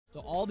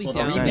I'll be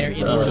down there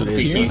in order to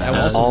appearance. I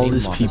will all also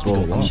these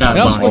people. I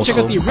also go check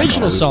out the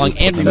original song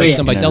and remix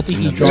done by Delta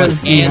Hedron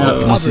and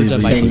the cover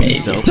done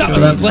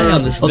by play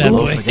on this bad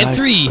boy. In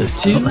 3,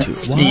 2,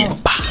 1.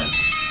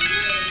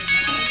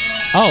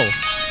 Oh.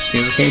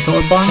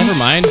 Never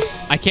mind.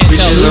 I can't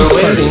tell who's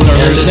first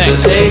or who's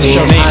next. It's the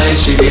show name.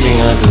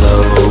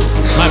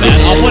 My bad.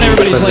 I'll put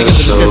everybody's link in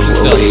the description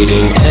still.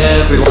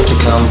 Everyone to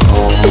come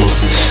home.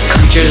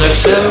 Creatures are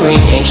stirring,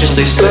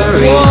 anxiously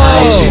spurring.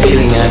 Eyes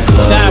revealing a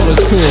glow. That was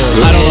cool.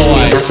 I don't know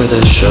why. For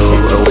the show,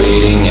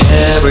 awaiting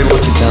everyone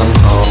to come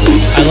home.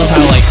 I love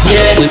how like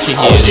glitching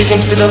I was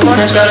sticking through the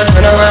corners, gotta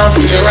turn around,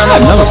 see around.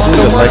 I've never seen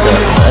like an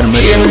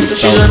animation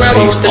She's a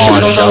rebel with the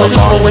shadows on the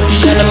level with the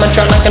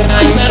animatronic and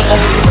dying metal.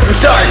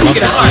 Start, make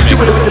it hard, do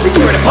it to be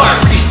torn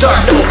apart. Restart,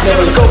 no,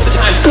 never let go of the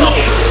time slow.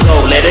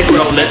 Slow, let it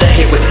grow, let the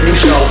hit with the new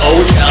show. Oh,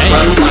 child,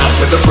 run wild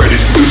with the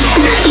British news.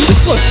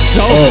 This looks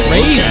so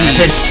crazy.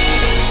 This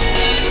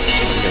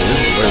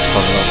is where it's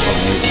coming up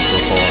amazing so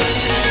far.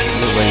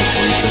 This is like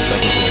 46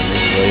 seconds in. This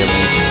is really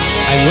amazing.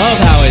 I love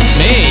how it's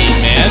made,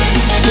 man.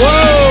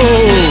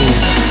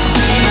 Whoa!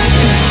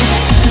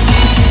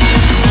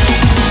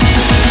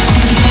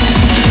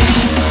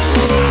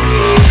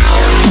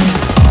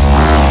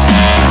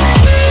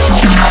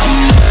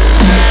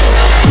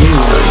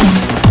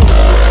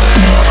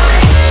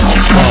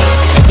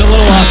 It's a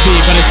little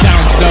offbeat, but it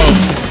sounds dope.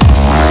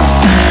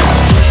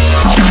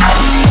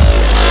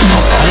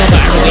 I love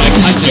that everything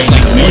touches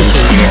like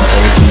motions.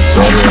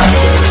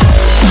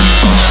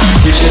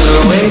 Pieces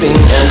are waiting,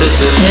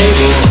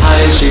 anticipating,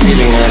 eyes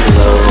revealing a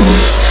glow.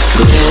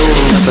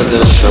 Looking up for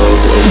the show,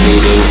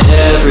 awaiting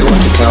everyone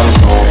to come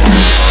home.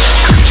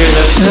 Creatures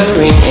are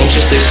stirring,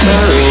 anxiously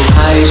spurring,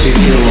 eyes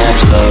revealing a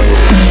glow.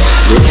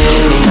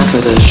 Looking up for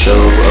the show,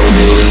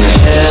 awaiting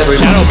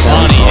everyone to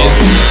come home.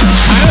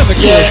 Kind of the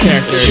coolest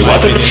character. She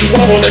wanted, she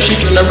won't, she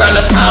turned around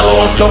and smiled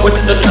on flow with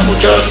the double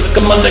just. Look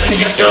among the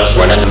chaos, just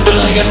running into the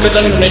layers,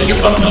 feeling and you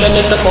are feeling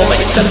in the moment,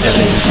 it's the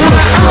feeling.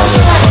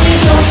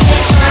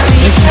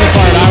 This is the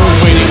part I was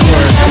waiting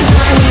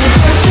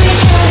for.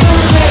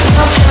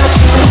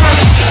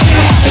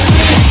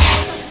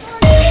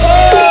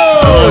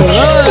 Oh,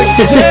 that looks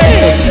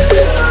sick!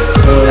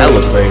 That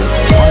looks very.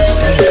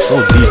 That looks so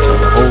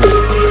detailed.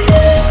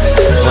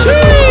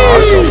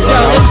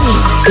 This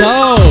is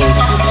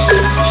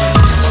dope.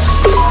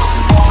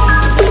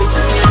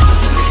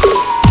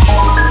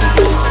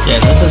 Yeah,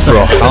 this is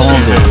Bro, how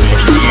long did it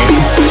take?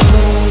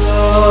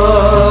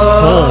 This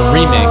whole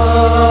remix,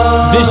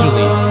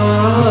 visually,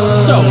 is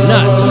so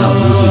nuts. Not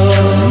losing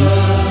trees.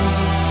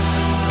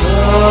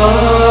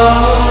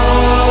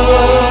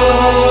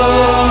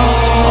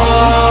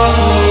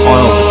 Oh,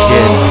 I was a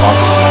kid in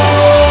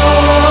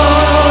Fox.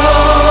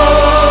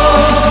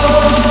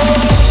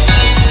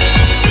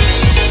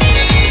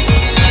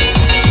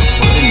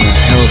 What in the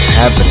hell is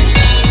happening?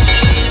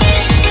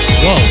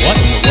 Whoa, what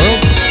in the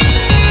world?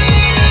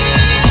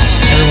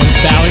 Everyone's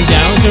bowing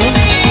down to him?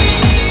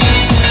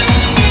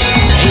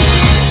 Hey.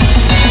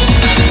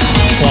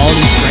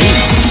 Quality's great.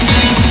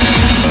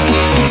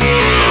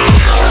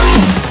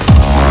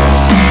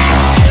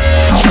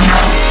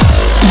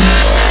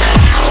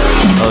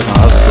 Oh, no,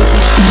 that was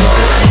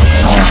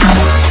good.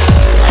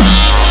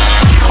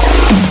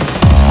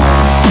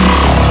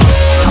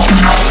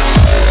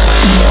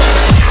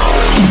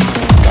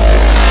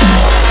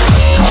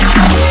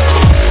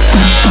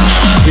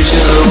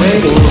 Pieces are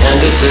waiting,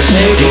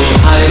 anticipating,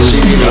 eyes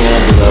revealing a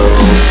glow.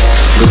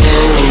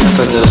 Looking up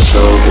for the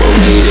show,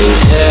 awaiting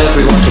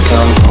everyone to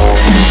come home.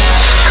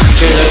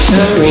 Creatures are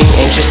stirring,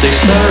 anxiously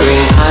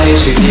spurring, eyes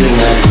revealing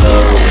a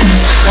glow.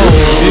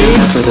 Looking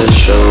up for the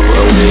show,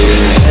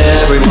 awaiting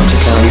everyone to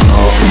come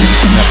home.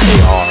 They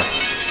are.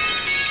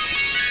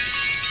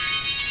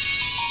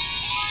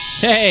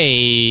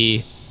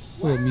 Hey!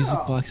 Little music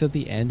box at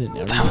the end and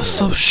everything. That was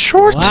so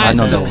short. What? I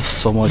know that was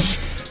so much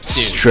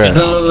stress.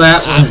 So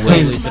that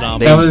Absolutely was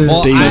phenomenal.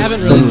 Well, I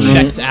haven't really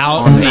checked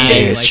out on the the like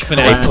edge.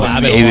 FNAF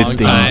Lab in a long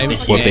time.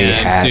 What they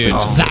have. Dude,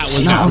 that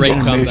was Not a great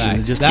animation,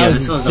 comeback. just- That yeah, was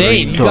this was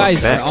insane. a You dope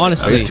guys are effects.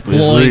 honestly Basically,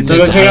 it's blowing really this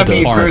just out of the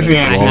the park. first I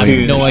have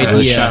reaction no to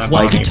idea the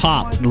what like, could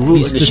top the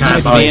this type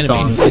of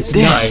anime. It's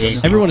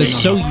nuts. Everyone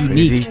is so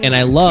unique, and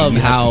I love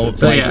how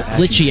like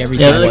glitchy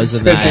everything was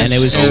in that, and it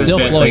was still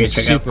flowing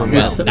super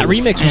well. That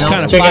remix was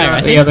kind of fire.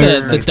 I think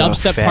the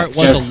dubstep part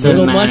was a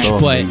little much,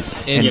 but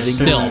it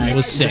still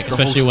was sick,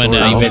 especially when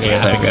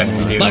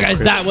Well, guys,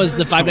 that was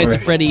the Five Nights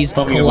at Freddy's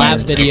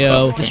collab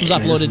video. This was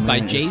uploaded by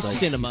J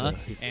Cinema.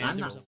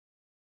 And